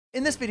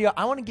In this video,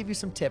 I want to give you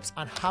some tips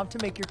on how to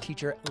make your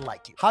teacher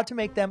like you, how to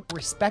make them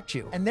respect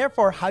you, and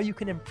therefore how you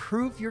can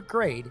improve your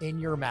grade in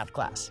your math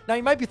class. Now,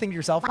 you might be thinking to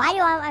yourself, why do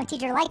I want a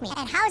teacher to like me?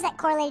 And how is that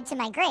correlated to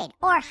my grade?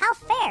 Or how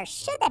fair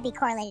should that be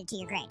correlated to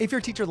your grade? if your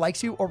teacher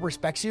likes you or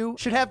respects you,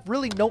 should have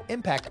really no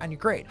impact on your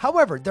grade.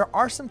 However, there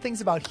are some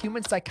things about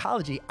human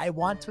psychology I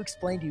want to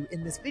explain to you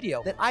in this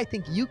video that I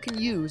think you can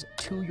use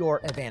to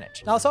your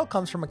advantage. Now, this all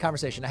comes from a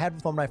conversation I had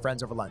with one of my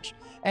friends over lunch,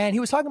 and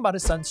he was talking about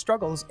his son's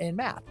struggles in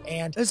math.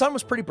 And his son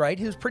was pretty bright.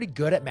 He was pretty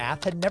good at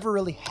math, had never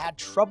really had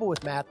trouble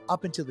with math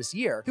up until this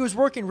year. He was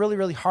working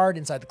really hard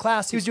inside the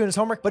class. He was doing his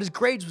homework, but his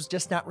grades was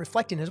just not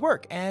reflecting his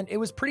work. And it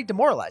was pretty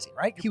demoralizing,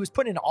 right? He was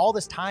putting in all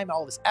this time,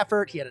 all this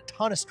effort. He had a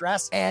ton of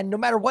stress. And no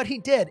matter what he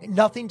did,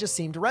 nothing just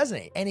seemed to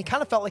resonate. And he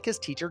kind of felt like his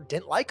teacher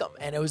didn't like him.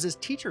 And it was his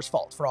teacher's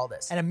fault for all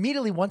this. And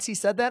immediately once he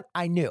said that,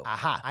 I knew,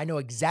 I know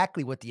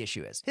exactly what the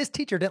issue is. His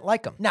teacher didn't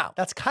like him. Now,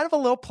 that's kind of a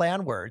little play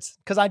on words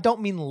because I don't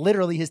mean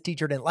literally his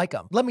teacher didn't like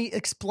him. Let me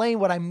explain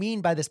what I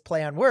mean by this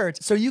play on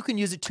words so you can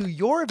use it to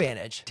your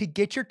advantage to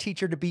get your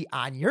teacher to be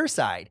on your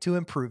side to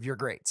improve your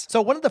grades.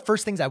 So one of the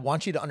first things I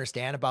want you to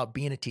understand about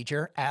being a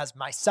teacher, as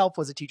myself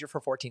was a teacher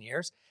for 14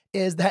 years,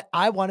 is that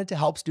I wanted to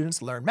help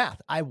students learn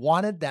math. I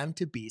wanted them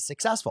to be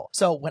successful.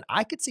 So when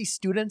I could see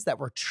students that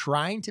were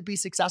trying to be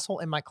successful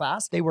in my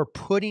class, they were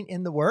putting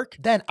in the work,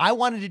 then I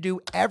wanted to do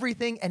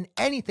everything and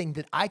anything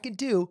that I could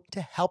do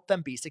to help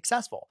them be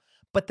successful.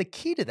 But the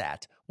key to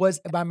that was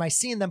by my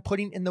seeing them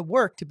putting in the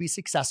work to be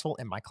successful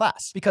in my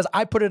class, because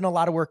I put in a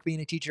lot of work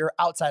being a teacher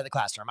outside of the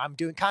classroom. I'm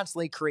doing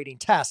constantly creating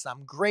tests.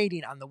 I'm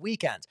grading on the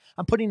weekends.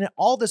 I'm putting in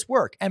all this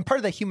work. And part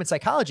of the human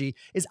psychology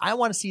is I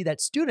want to see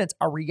that students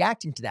are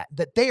reacting to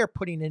that they are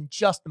putting in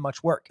just as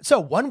much work. So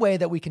one way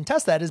that we can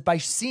test that is by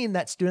seeing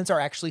that students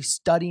are actually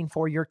studying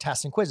for your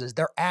tests and quizzes.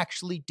 They're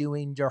actually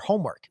doing your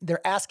homework.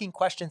 They're asking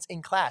questions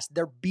in class.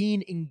 They're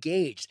being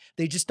engaged.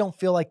 They just don't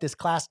feel like this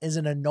class is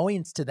an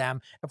annoyance to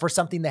them for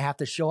something they have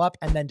to show up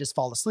and then just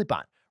fall asleep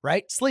on,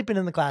 right? Sleeping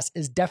in the class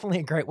is definitely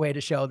a great way to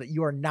show that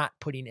you are not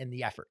putting in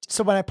the effort.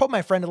 So when I put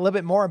my friend a little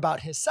bit more about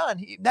his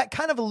son, that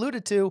kind of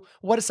alluded to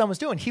what his son was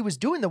doing. He was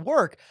doing the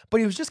work, but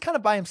he was just kind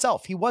of by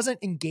himself. He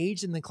wasn't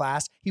engaged in the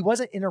class. He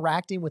wasn't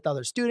interacting with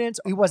other students.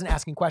 He wasn't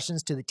asking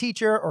questions to the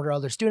teacher or to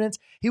other students.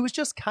 He was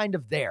just kind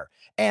of there.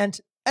 And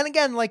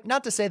again, like,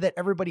 not to say that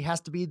everybody has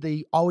to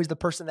be always the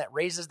person that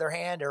raises their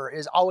hand or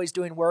is always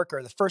doing work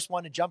or the first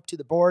one to jump to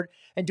the board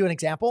and do an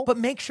example, but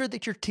make sure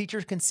that your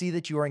teachers can see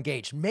that you are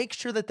engaged. Make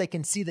sure that they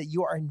can see that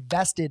you are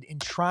invested in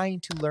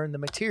trying to learn the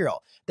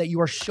material, that you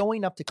are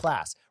showing up to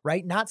class,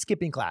 right? Not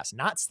skipping class,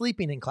 not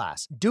sleeping in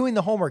class, doing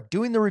the homework,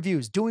 doing the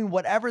reviews, doing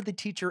whatever the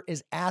teacher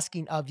is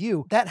asking of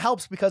you. That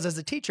helps because as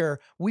a teacher,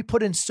 we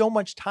put in so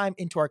much time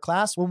into our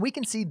class. When we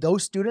can see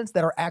those students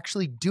that are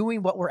actually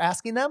doing what we're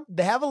asking them,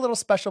 they have a little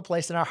special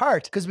place in our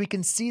heart because we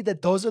can see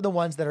that those are the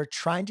ones that are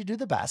trying to do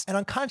the best. And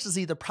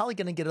unconsciously, they're probably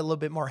going to get a little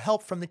bit more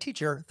help from the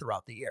teacher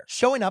throughout the year.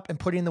 Showing up and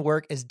putting in the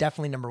work is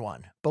definitely number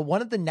one. But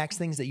one of the next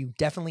things that you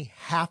definitely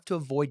have to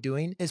avoid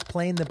doing is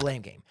playing the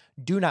blame game.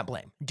 Do not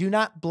blame. Do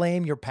not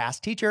blame your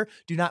past teacher.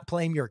 Do not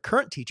blame your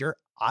current teacher,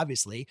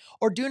 obviously,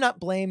 or do not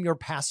blame your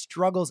past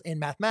struggles in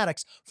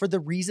mathematics for the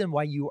reason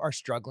why you are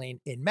struggling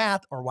in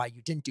math or why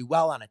you didn't do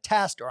well on a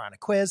test or on a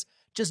quiz.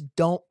 Just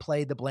don't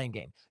play the blame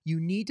game.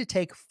 You need to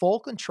take full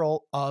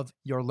control of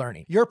your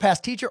learning. Your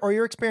past teacher or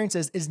your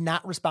experiences is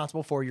not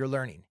responsible for your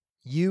learning.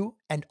 You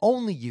and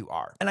only you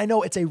are. And I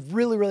know it's a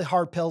really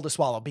hard pill to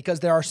swallow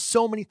because there are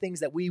so many things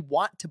that we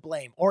want to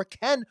blame or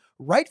can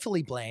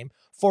rightfully blame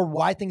for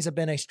why things have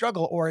been a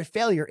struggle or a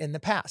failure in the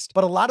past.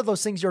 But a lot of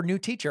those things your new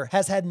teacher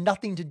has had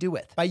nothing to do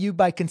with.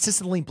 By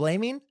consistently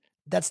blaming,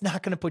 that's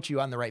not going to put you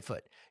on the right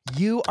foot.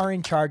 You are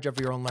in charge of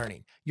your own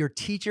learning. Your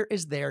teacher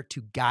is there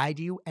to guide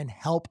you and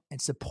help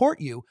and support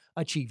you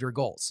achieve your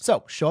goals.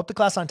 So show up to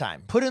class on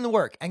time, put in the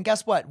work, and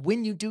guess what?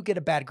 When you do get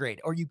a bad grade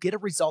or you get a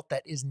result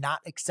that is not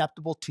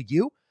acceptable to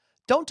you,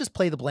 don't just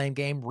play the blame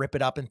game, rip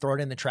it up and throw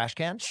it in the trash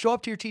can. Show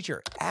up to your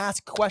teacher,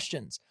 ask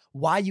questions,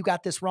 why you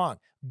got this wrong.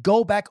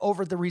 Go back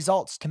over the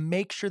results to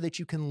make sure that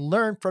you can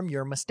learn from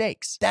your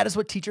mistakes. That is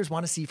what teachers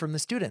want to see from the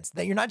students,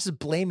 that you're not just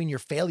blaming your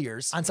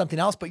failures on something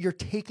else, but you're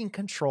taking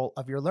control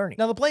of your learning.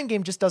 Now, the blame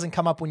game just doesn't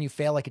come up when you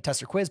fail like a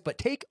test or quiz, but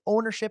take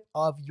ownership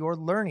of your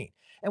learning.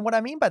 And what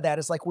I mean by that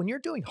is like when you're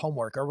doing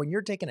homework or when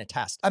you're taking a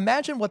test,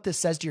 imagine what this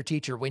says to your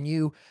teacher when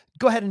you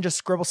go ahead and just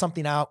scribble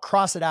something out,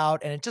 cross it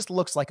out, and it just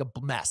looks like a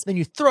mess. Then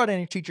you throw it on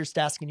your teacher's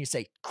desk and you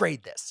say,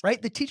 grade this,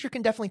 right? The teacher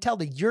can definitely tell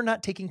that you're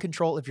not taking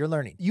control of your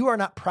learning. You are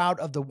not proud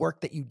of the work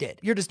that you did.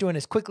 You're just doing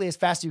as quickly as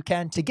fast as you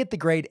can to get the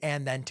grade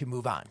and then to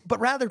move on. But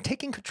rather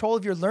taking control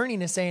of your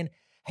learning is saying,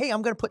 hey,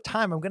 I'm going to put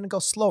time. I'm going to go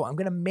slow. I'm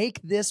going to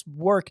make this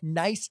work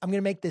nice. I'm going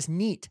to make this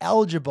neat,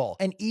 eligible,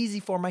 and easy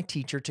for my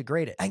teacher to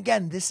grade it.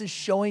 Again, this is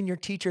showing your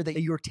teacher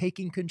that you're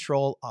taking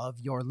control of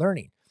your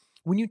learning.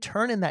 When you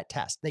turn in that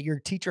test that your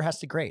teacher has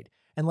to grade,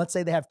 and let's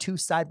say they have two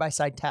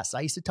side-by-side tests.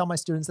 I used to tell my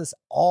students this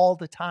all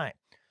the time.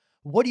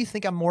 What do you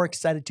think I'm more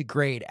excited to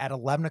grade at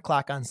 11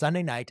 o'clock on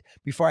Sunday night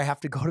before I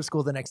have to go to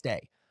school the next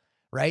day?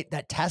 right?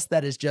 That test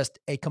that is just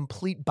a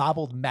complete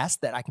bobbled mess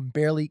that I can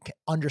barely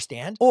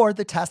understand, or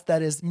the test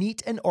that is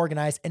neat and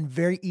organized and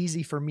very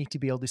easy for me to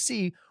be able to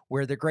see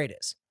where their grade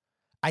is.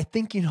 I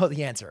think you know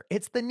the answer.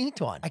 It's the neat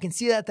one. I can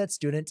see that that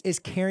student is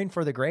caring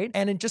for the grade.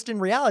 And in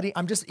reality,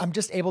 I'm just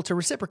able to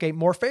reciprocate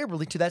more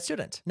favorably to that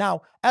student.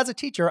 Now, as a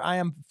teacher, I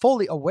am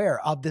fully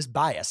aware of this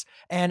bias.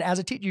 And as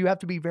a teacher, you have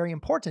to be very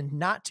important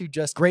not to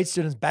just grade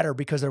students better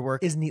because their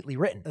work is neatly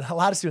written. A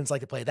lot of students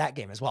like to play that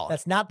game as well.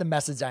 That's not the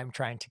message I'm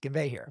trying to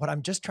convey here. What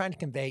I'm just trying to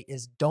convey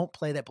is don't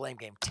play that blame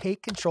game.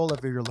 Take control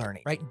of your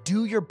learning, right?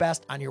 Do your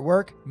best on your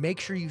work. Make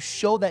sure you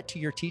show that to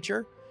your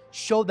teacher.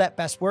 Show that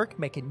best work,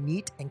 make it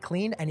neat and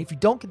clean. And if you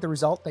don't get the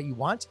result that you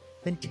want,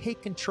 then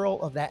take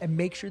control of that and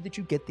make sure that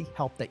you get the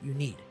help that you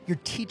need. Your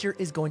teacher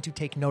is going to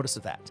take notice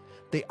of that.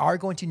 They are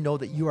going to know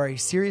that you are a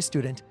serious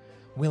student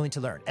willing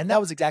to learn. And that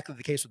was exactly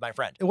the case with my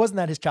friend. It wasn't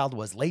that his child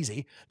was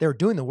lazy. They were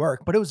doing the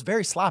work, but it was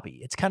very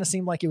sloppy. It kind of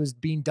seemed like it was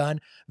being done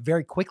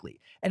very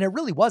quickly. And it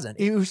really wasn't.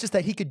 It was just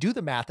that he could do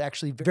the math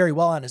actually very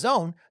well on his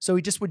own. So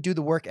he just would do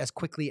the work as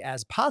quickly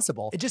as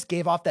possible. It just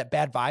gave off that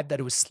bad vibe that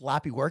it was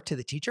sloppy work to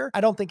the teacher. I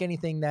don't think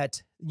anything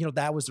that,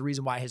 that was the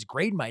reason why his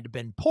grade might have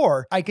been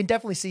poor. I can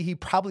definitely see he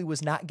probably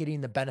was not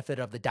getting the benefit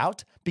of the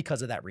doubt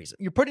because of that reason.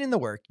 You're putting in the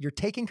work. You're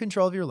taking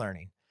control of your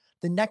learning.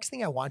 The next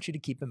thing I want you to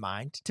keep in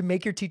mind to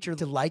make your teacher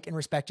to like and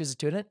respect you as a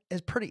student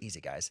is pretty easy,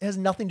 guys. It has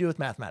nothing to do with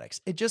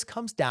mathematics. It just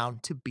comes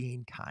down to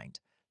being kind,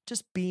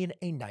 just being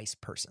a nice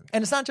person.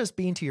 And it's not just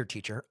being to your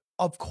teacher.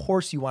 Of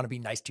course you want to be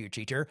nice to your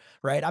teacher,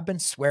 right? I've been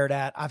sweared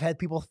at. I've had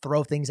people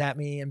throw things at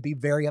me and be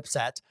very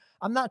upset.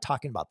 I'm not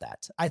talking about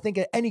that. I think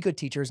any good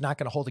teacher is not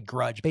going to hold a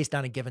grudge based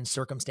on a given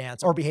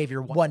circumstance or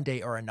behavior one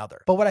day or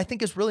another. But what I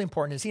think is really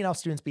important is seeing how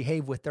students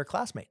behave with their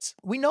classmates.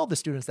 We know the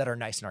students that are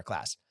nice in our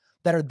class,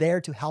 that are there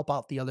to help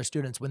out the other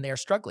students when they are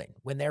struggling,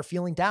 when they're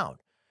feeling down.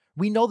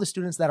 We know the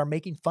students that are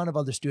making fun of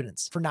other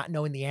students for not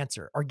knowing the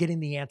answer or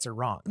getting the answer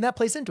wrong. And that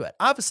plays into it.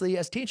 Obviously,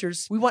 as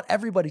teachers, we want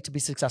everybody to be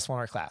successful in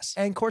our class.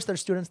 And of course, there's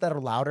students that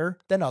are louder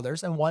than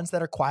others and ones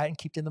that are quiet and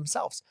keep to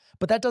themselves.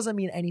 But that doesn't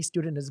mean any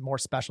student is more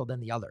special than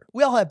the other.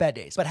 We all have bad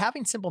days, but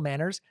having simple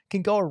manners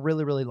can go a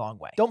really, really long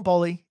way. Don't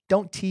bully.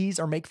 Don't tease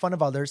or make fun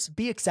of others.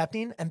 Be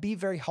accepting and be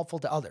very helpful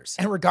to others.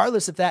 And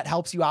regardless if that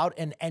helps you out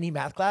in any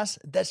math class,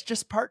 that's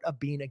just part of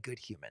being a good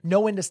human. Know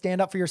when to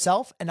stand up for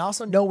yourself and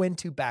also know when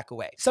to back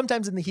away.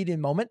 Sometimes in the heated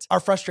moment, our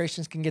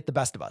frustrations can get the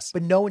best of us,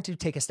 but know when to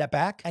take a step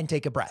back and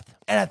take a breath.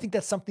 And I think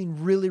that's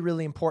something really,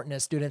 really important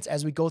as students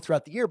as we go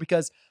throughout the year,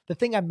 because the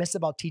thing I miss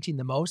about teaching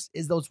the most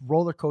is those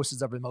roller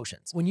coasters of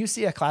emotions. When you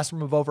see a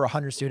classroom of over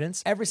 100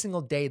 students, every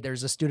single day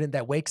there's a student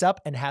that wakes up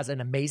and has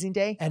an amazing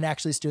day and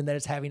actually a student that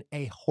is having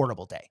a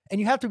horrible day. And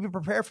you have to be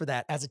prepared for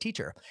that as a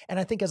teacher. And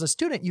I think as a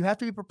student, you have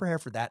to be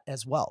prepared for that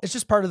as well. It's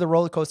just part of the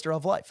roller coaster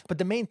of life. But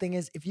the main thing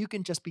is, if you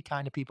can just be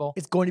kind to people,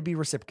 it's going to be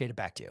reciprocated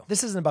back to you.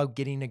 This isn't about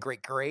getting a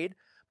great grade,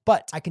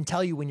 but I can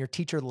tell you when your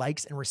teacher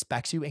likes and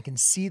respects you and can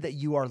see that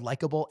you are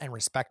likable and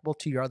respectable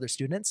to your other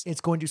students, it's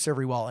going to serve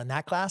you well in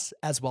that class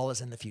as well as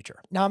in the future.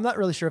 Now, I'm not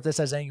really sure if this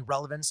has any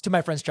relevance to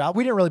my friend's child.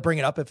 We didn't really bring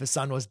it up if his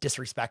son was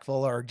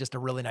disrespectful or just a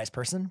really nice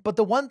person. But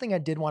the one thing I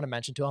did want to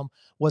mention to him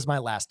was my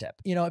last tip.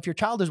 If your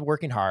child is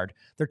working hard,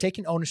 they're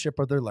taking ownership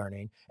of their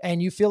learning, and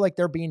you feel like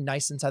they're being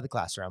nice inside the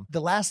classroom,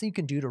 the last thing you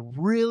can do to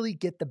really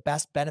get the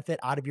best benefit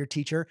out of your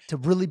teacher, to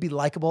really be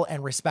likable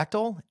and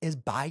respectful, is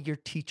buy your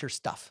teacher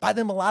stuff. Buy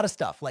them a lot of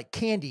stuff, like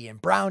candy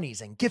and brownies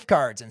and gift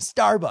cards and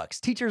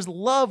Starbucks. Teachers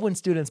love when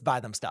students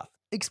buy them stuff,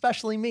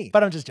 especially me,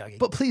 but I'm just joking.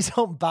 But please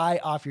don't buy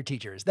off your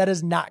teachers. That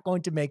is not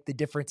going to make the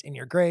difference in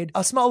your grade.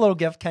 A small little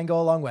gift can go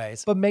a long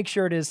ways, but make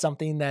sure it is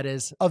something that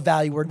is of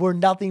value, where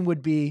nothing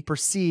would be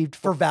perceived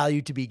for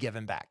value to be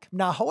given back.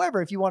 Now, however,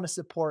 if you want to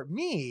support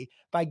me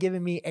by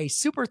giving me a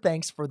super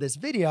thanks for this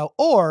video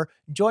or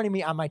joining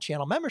me on my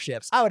channel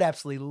memberships, I would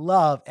absolutely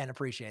love and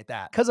appreciate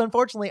that. Because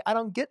unfortunately, I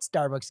don't get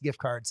Starbucks gift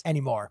cards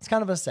anymore. It's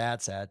kind of a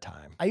sad, sad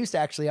time. I used to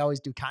actually always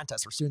do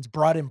contests where students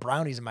brought in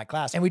brownies in my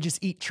class and we just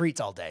eat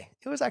treats all day.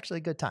 It was actually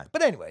a good time.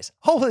 But anyways,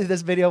 hopefully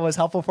this video was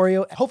helpful for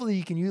you. Hopefully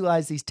you can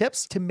utilize these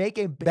tips to make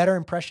a better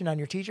impression on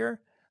your teacher.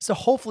 So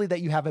hopefully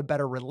that you have a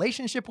better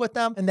relationship with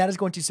them, and that is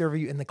going to serve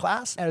you in the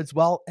class as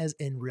well as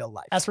in real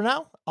life. As for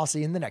now, I'll see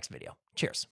you in the next video. Cheers.